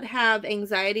people that have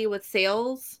anxiety with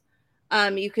sales,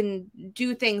 you can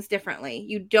do things differently.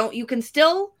 You can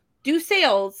still do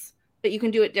sales, but you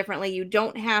can do it differently. You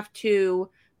don't have to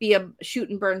be a shoot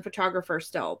and burn photographer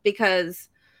still, because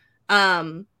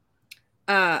I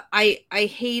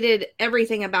hated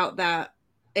everything about that.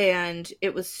 And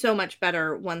it was so much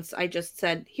better once I just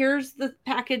said, here's the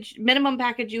minimum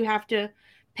package you have to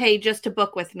pay just to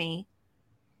book with me.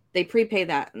 They prepay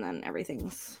that, and then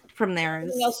everything's from there.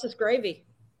 Everything else is gravy.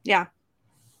 Yeah.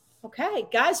 Okay,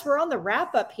 guys, we're on the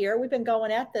wrap up here. We've been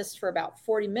going at this for about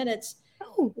 40 minutes.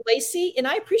 Oh, Lacey, and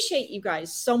I appreciate you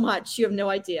guys so much. You have no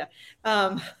idea.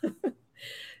 And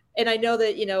I know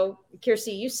that,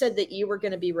 Kirsty, you said that you were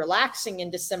going to be relaxing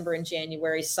in December and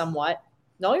January somewhat.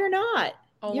 No, you're not.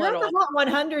 You're on the Hot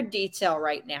 100 detail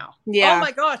right now. Yeah. Oh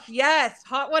my gosh, yes.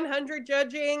 Hot 100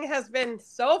 judging has been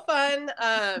so fun.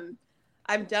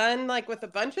 I'm done with a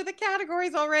bunch of the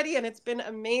categories already, and it's been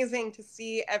amazing to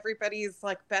see everybody's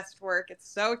best work. It's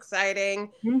so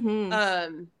exciting.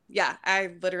 Yeah,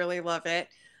 I literally love it.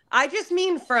 I just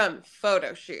mean from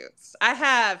photo shoots. I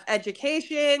have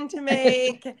education to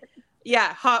make.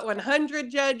 Yeah, Hot 100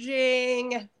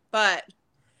 judging, but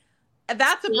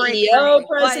that's a break. CEO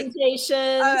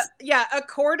presentations. Yeah, a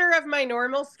quarter of my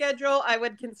normal schedule, I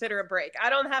would consider a break. I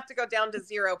don't have to go down to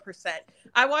 0%.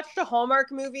 I watched a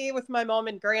Hallmark movie with my mom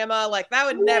and grandma. That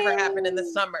would never happen in the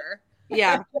summer.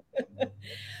 Yeah.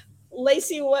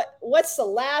 Lacey, what's the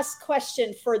last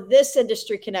question for this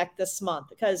Industry Connect this month?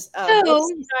 Because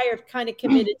Lacey and I are kind of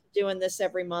committed to doing this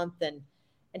every month and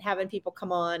having people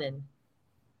come on and.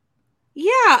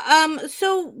 Yeah.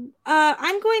 So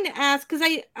I'm going to ask, because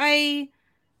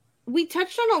we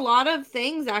touched on a lot of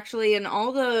things actually, and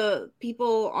all the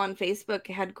people on Facebook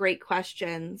had great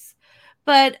questions.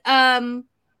 But I'm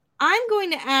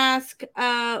going to ask,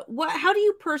 how do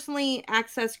you personally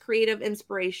access creative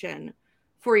inspiration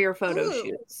for your photo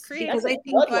shoots? Because I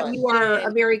think you are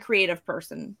a very creative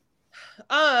person.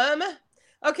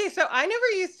 Okay, so I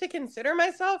never used to consider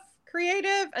myself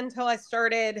creative until I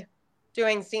started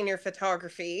doing senior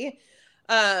photography.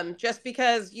 Just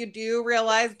because you do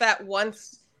realize that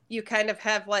once you kind of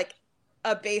have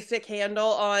a basic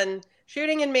handle on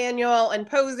shooting in manual and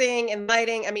posing and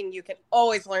lighting, I mean, you can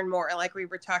always learn more, like we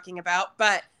were talking about,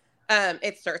 but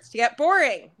it starts to get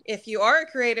boring. If you are a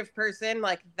creative person,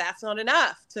 that's not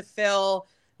enough to fill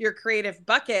your creative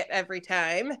bucket every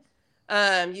time.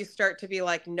 You start to be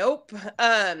nope.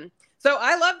 So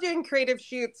I love doing creative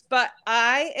shoots, but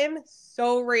I am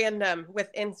so random with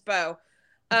inspo.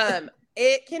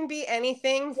 It can be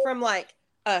anything from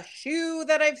a shoe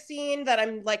that I've seen that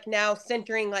I'm now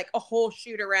centering a whole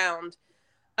shoot around.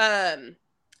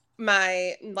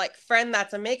 my like friend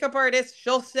that's a makeup artist,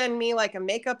 she'll send me like a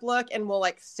makeup look and we'll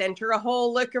like center a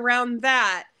whole look around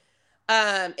that.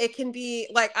 It can be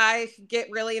like, I get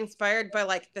really inspired by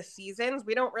like the seasons.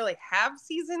 We don't really have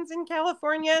seasons in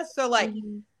California. So like,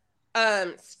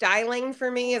 styling for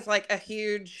me is like a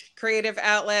huge creative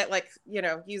outlet, like, you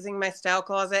know, using my style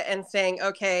closet and saying,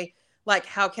 okay, like,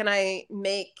 how can I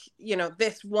make, you know,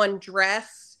 this one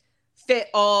dress fit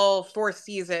all 4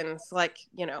 seasons? Like,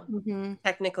 you know,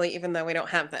 technically, even though we don't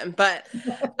have them, but,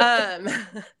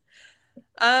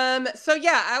 so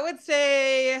yeah, I would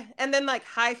say, and then like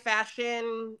high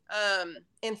fashion,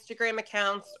 Instagram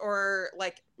accounts or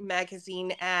like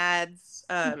magazine ads,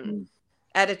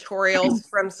 editorials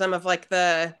from some of like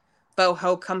the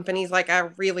boho companies. Like I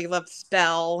really love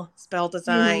Spell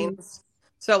Designs.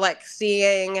 So like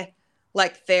seeing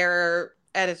like their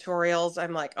editorials,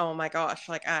 I'm like, oh my gosh,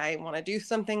 like I want to do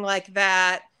something like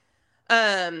that.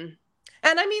 And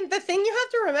I mean, the thing you have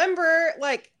to remember,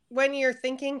 like when you're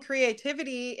thinking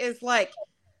creativity, is like,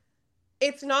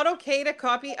 it's not okay to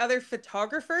copy other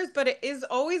photographers, but it is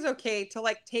always okay to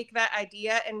like take that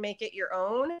idea and make it your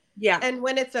own. Yeah. And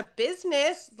when it's a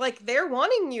business, like they're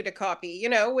wanting you to copy, you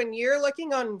know, when you're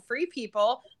looking on Free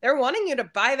People, they're wanting you to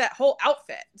buy that whole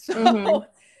outfit. So,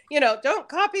 you know, don't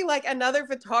copy like another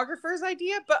photographer's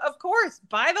idea, but of course,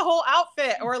 buy the whole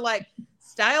outfit or like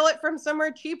style it from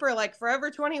somewhere cheaper, like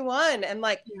Forever 21, and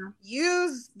like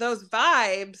use those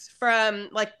vibes from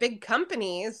like big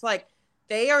companies. Like,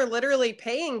 they are literally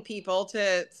paying people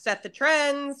to set the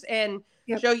trends and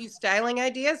show you styling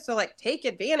ideas. So like take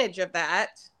advantage of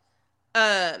that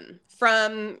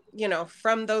from, you know,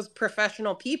 from those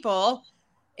professional people.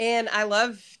 And I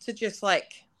love to just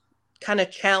like kind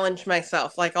of challenge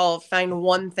myself. Like I'll find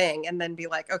one thing and then be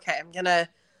like, okay, I'm going to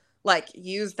like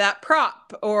use that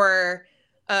prop or,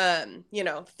 you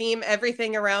know, theme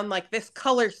everything around like this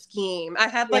color scheme. I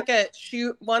had like a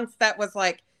shoot once that was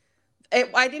like,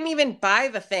 I didn't even buy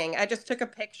the thing. I just took a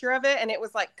picture of it and it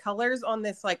was like colors on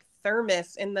this like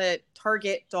thermos in the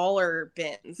Target dollar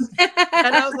bins.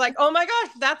 And I was like, oh my gosh,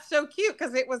 that's so cute.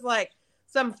 Cause it was like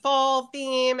some fall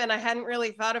theme and I hadn't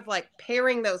really thought of like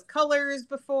pairing those colors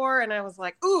before. And I was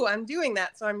like, ooh, I'm doing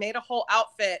that. So I made a whole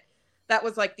outfit that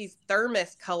was like these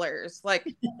thermos colors. Like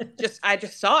I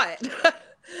just saw it.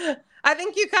 I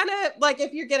think you kind of like,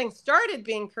 if you're getting started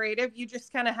being creative, you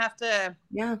just kind of have to,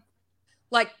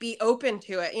 like be open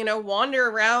to it, you know, wander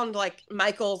around like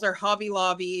Michael's or Hobby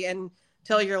Lobby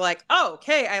until you're like, oh,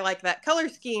 okay, I like that color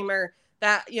scheme, or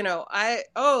that, you know,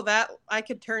 that I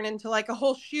could turn into like a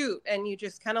whole shoot. And you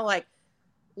just kind of like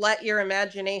let your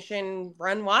imagination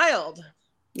run wild.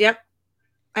 Yep.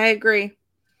 I agree.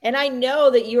 And I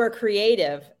know that you are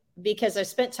creative because I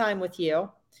spent time with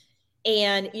you,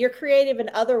 and you're creative in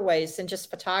other ways than just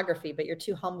photography, but you're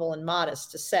too humble and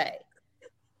modest to say.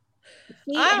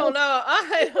 I don't know.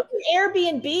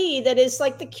 Airbnb that is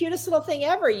like the cutest little thing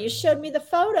ever. You showed me the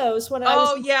photos when I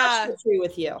was in tree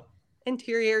with you.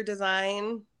 Interior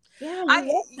design. Yeah,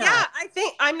 I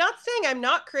think, I'm not saying I'm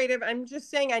not creative. I'm just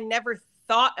saying I never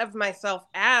thought of myself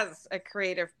as a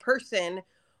creative person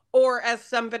or as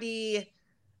somebody.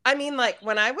 I mean, like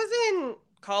when I was in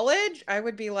college, I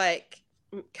would be like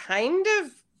kind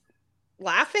of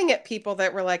laughing at people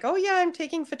that were like, oh yeah, I'm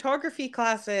taking photography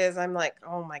classes. I'm like,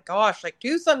 oh my gosh, like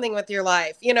do something with your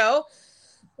life, you know?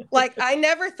 Like I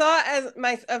never thought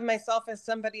of myself as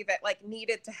somebody that like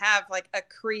needed to have like a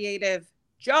creative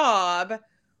job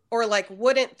or like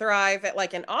wouldn't thrive at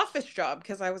like an office job,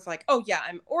 because I was like, oh yeah,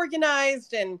 I'm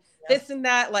organized and this and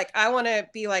that. Like I want to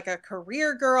be like a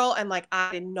career girl, and like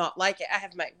I did not like it. I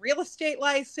have my real estate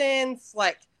license.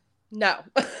 Like, no.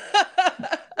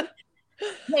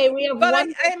 Hey, we have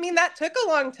I mean, that took a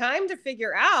long time to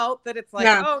figure out that it's like,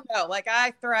 oh no, like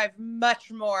I thrive much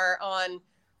more on,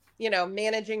 you know,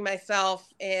 managing myself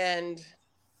and,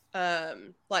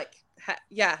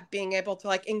 being able to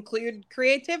like include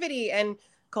creativity and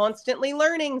constantly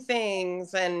learning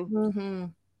things.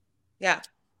 And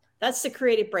that's the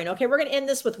creative brain. Okay. We're going to end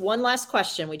this with one last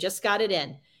question. We just got it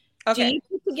in. Okay. Do you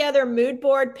put together mood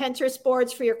board, Pinterest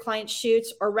boards for your client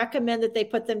shoots, or recommend that they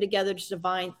put them together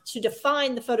to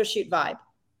define the photo shoot vibe?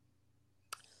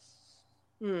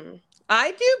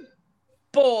 I do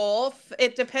both.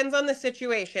 It depends on the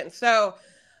situation. So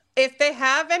if they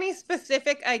have any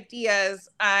specific ideas,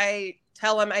 I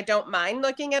tell them I don't mind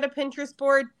looking at a Pinterest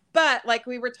board. But like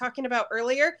we were talking about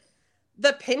earlier,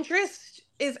 the Pinterest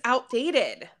is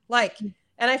outdated. Like,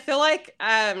 and I feel like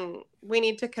we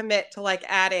need to commit to like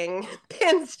adding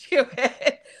pins to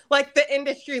it. Like the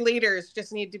industry leaders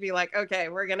just need to be like, okay,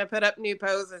 we're going to put up new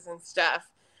poses and stuff.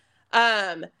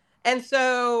 And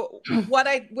so what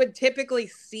I would typically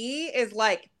see is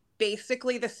like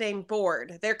basically the same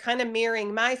board. They're kind of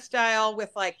mirroring my style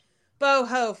with like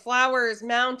boho, flowers,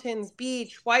 mountains,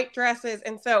 beach, white dresses.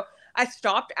 And so I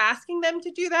stopped asking them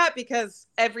to do that because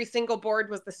every single board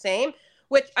was the same,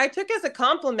 which I took as a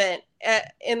compliment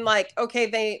in like,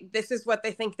 okay, this is what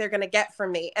they think they're going to get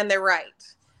from me. And they're right.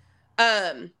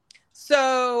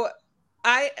 So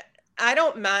I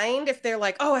don't mind if they're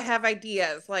like, oh, I have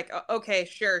ideas. Like, okay,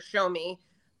 sure, show me.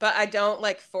 But I don't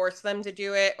like force them to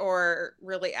do it or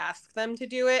really ask them to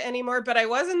do it anymore. But I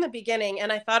was in the beginning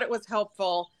and I thought it was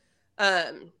helpful.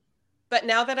 But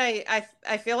now that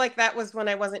I feel like that was when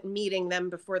I wasn't meeting them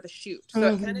before the shoot.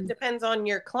 So it kind of depends on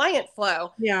your client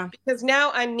flow. Yeah. Because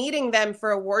now I'm meeting them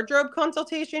for a wardrobe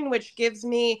consultation, which gives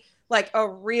me like a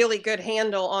really good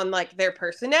handle on like their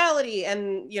personality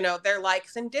and, you know, their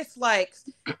likes and dislikes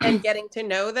and getting to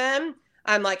know them.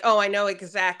 I'm like, oh, I know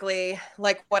exactly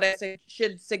like what I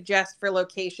should suggest for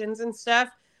locations and stuff.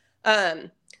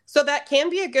 So that can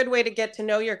be a good way to get to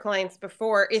know your clients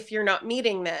before if you're not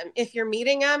meeting them. If you're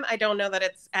meeting them, I don't know that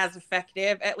it's as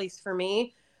effective, at least for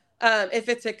me. If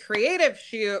it's a creative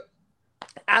shoot,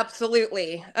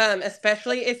 absolutely.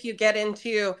 Especially if you get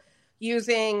into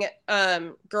using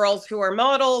girls who are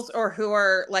models or who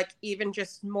are like even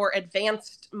just more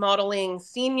advanced modeling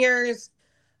seniors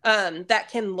that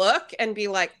can look and be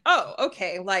like, oh,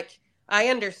 okay, like I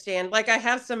understand. Like I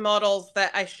have some models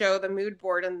that I show the mood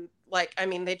board and like, I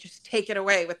mean, they just take it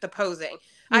away with the posing.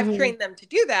 I've trained them to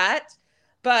do that,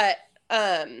 but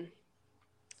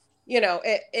you know,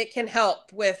 it can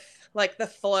help with like the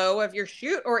flow of your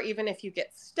shoot, or even if you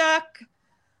get stuck,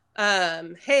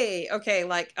 hey, okay,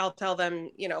 like I'll tell them,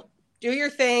 you know, do your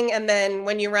thing. And then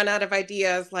when you run out of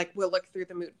ideas, like we'll look through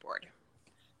the mood board.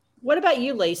 What about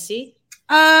you, Lacey?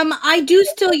 I do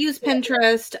still use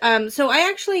Pinterest. So I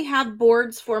actually have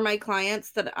boards for my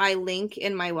clients that I link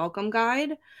in my welcome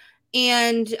guide.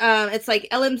 And it's like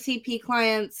LMCP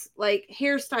clients, like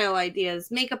hairstyle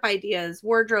ideas, makeup ideas,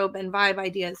 wardrobe and vibe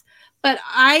ideas. But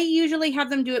I usually have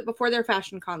them do it before their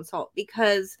fashion consult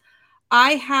because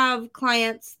I have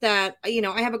clients that, you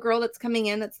know, I have a girl that's coming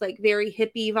in that's like very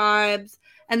hippie vibes.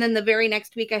 And then the very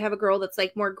next week, I have a girl that's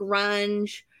like more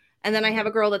grunge. And then I have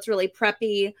a girl that's really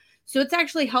preppy. So it's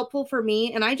actually helpful for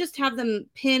me. And I just have them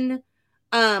pin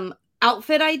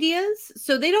outfit ideas.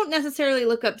 So they don't necessarily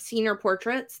look up scene or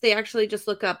portraits. They actually just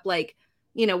look up like,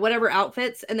 you know, whatever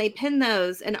outfits, and they pin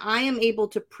those. And I am able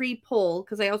to pre-pull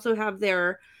because I also have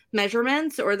their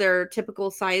measurements or their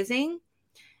typical sizing.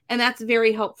 And that's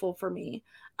very helpful for me.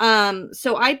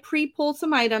 So I pre-pull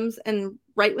some items, and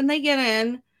right when they get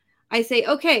in, I say,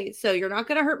 okay, so you're not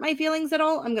going to hurt my feelings at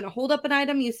all. I'm going to hold up an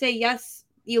item. You say, yes,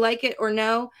 you like it, or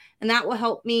no. And that will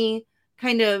help me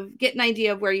kind of get an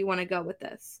idea of where you want to go with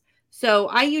this. So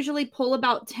I usually pull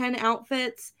about 10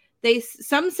 outfits.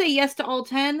 Some say yes to all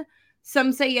 10.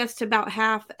 Some say yes to about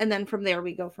half. And then from there,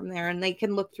 we go from there. And they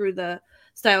can look through the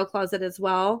style closet as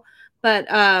well. But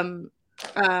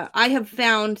I have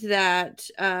found that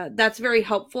that's very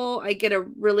helpful. I get a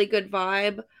really good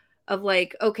vibe of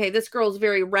like, okay, this girl's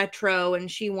very retro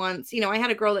and she wants, you know, I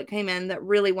had a girl that came in that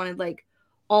really wanted like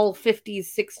all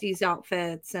 50s, 60s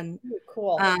outfits. And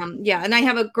cool. Yeah. And I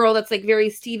have a girl that's like very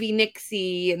Stevie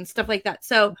Nicks-y and stuff like that.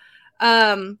 So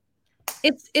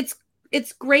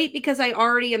it's great because I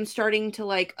already am starting to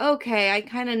like, okay, I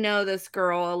kind of know this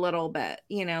girl a little bit,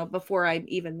 you know, before I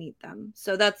even meet them.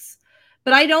 So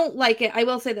but I don't like it. I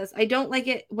will say this. I don't like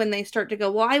it when they start to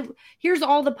go, well, here's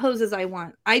all the poses I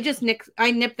want. I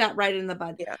nip that right in the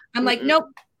bud. Yeah. I'm like, nope,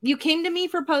 you came to me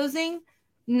for posing,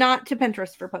 not to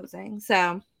Pinterest for posing.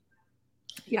 So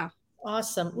yeah.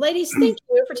 Awesome. Ladies, thank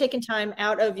you for taking time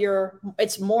out of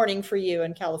it's morning for you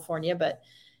in California, but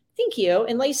thank you.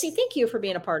 And Lacey, thank you for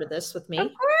being a part of this with me. Of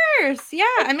course. Yeah.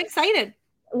 I'm excited.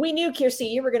 We knew, Kirsty,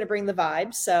 you were going to bring the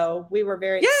vibe. So we were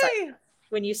very excited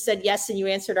when you said yes and you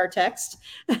answered our text.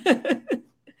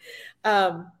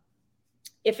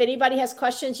 If anybody has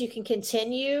questions, you can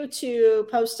continue to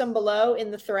post them below in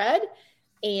the thread.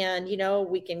 And, you know,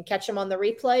 we can catch them on the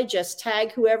replay. Just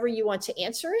tag whoever you want to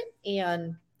answer it.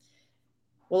 And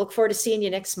we'll look forward to seeing you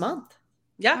next month.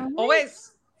 Yeah,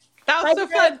 always. That was so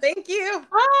fun. Thank you.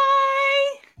 Bye.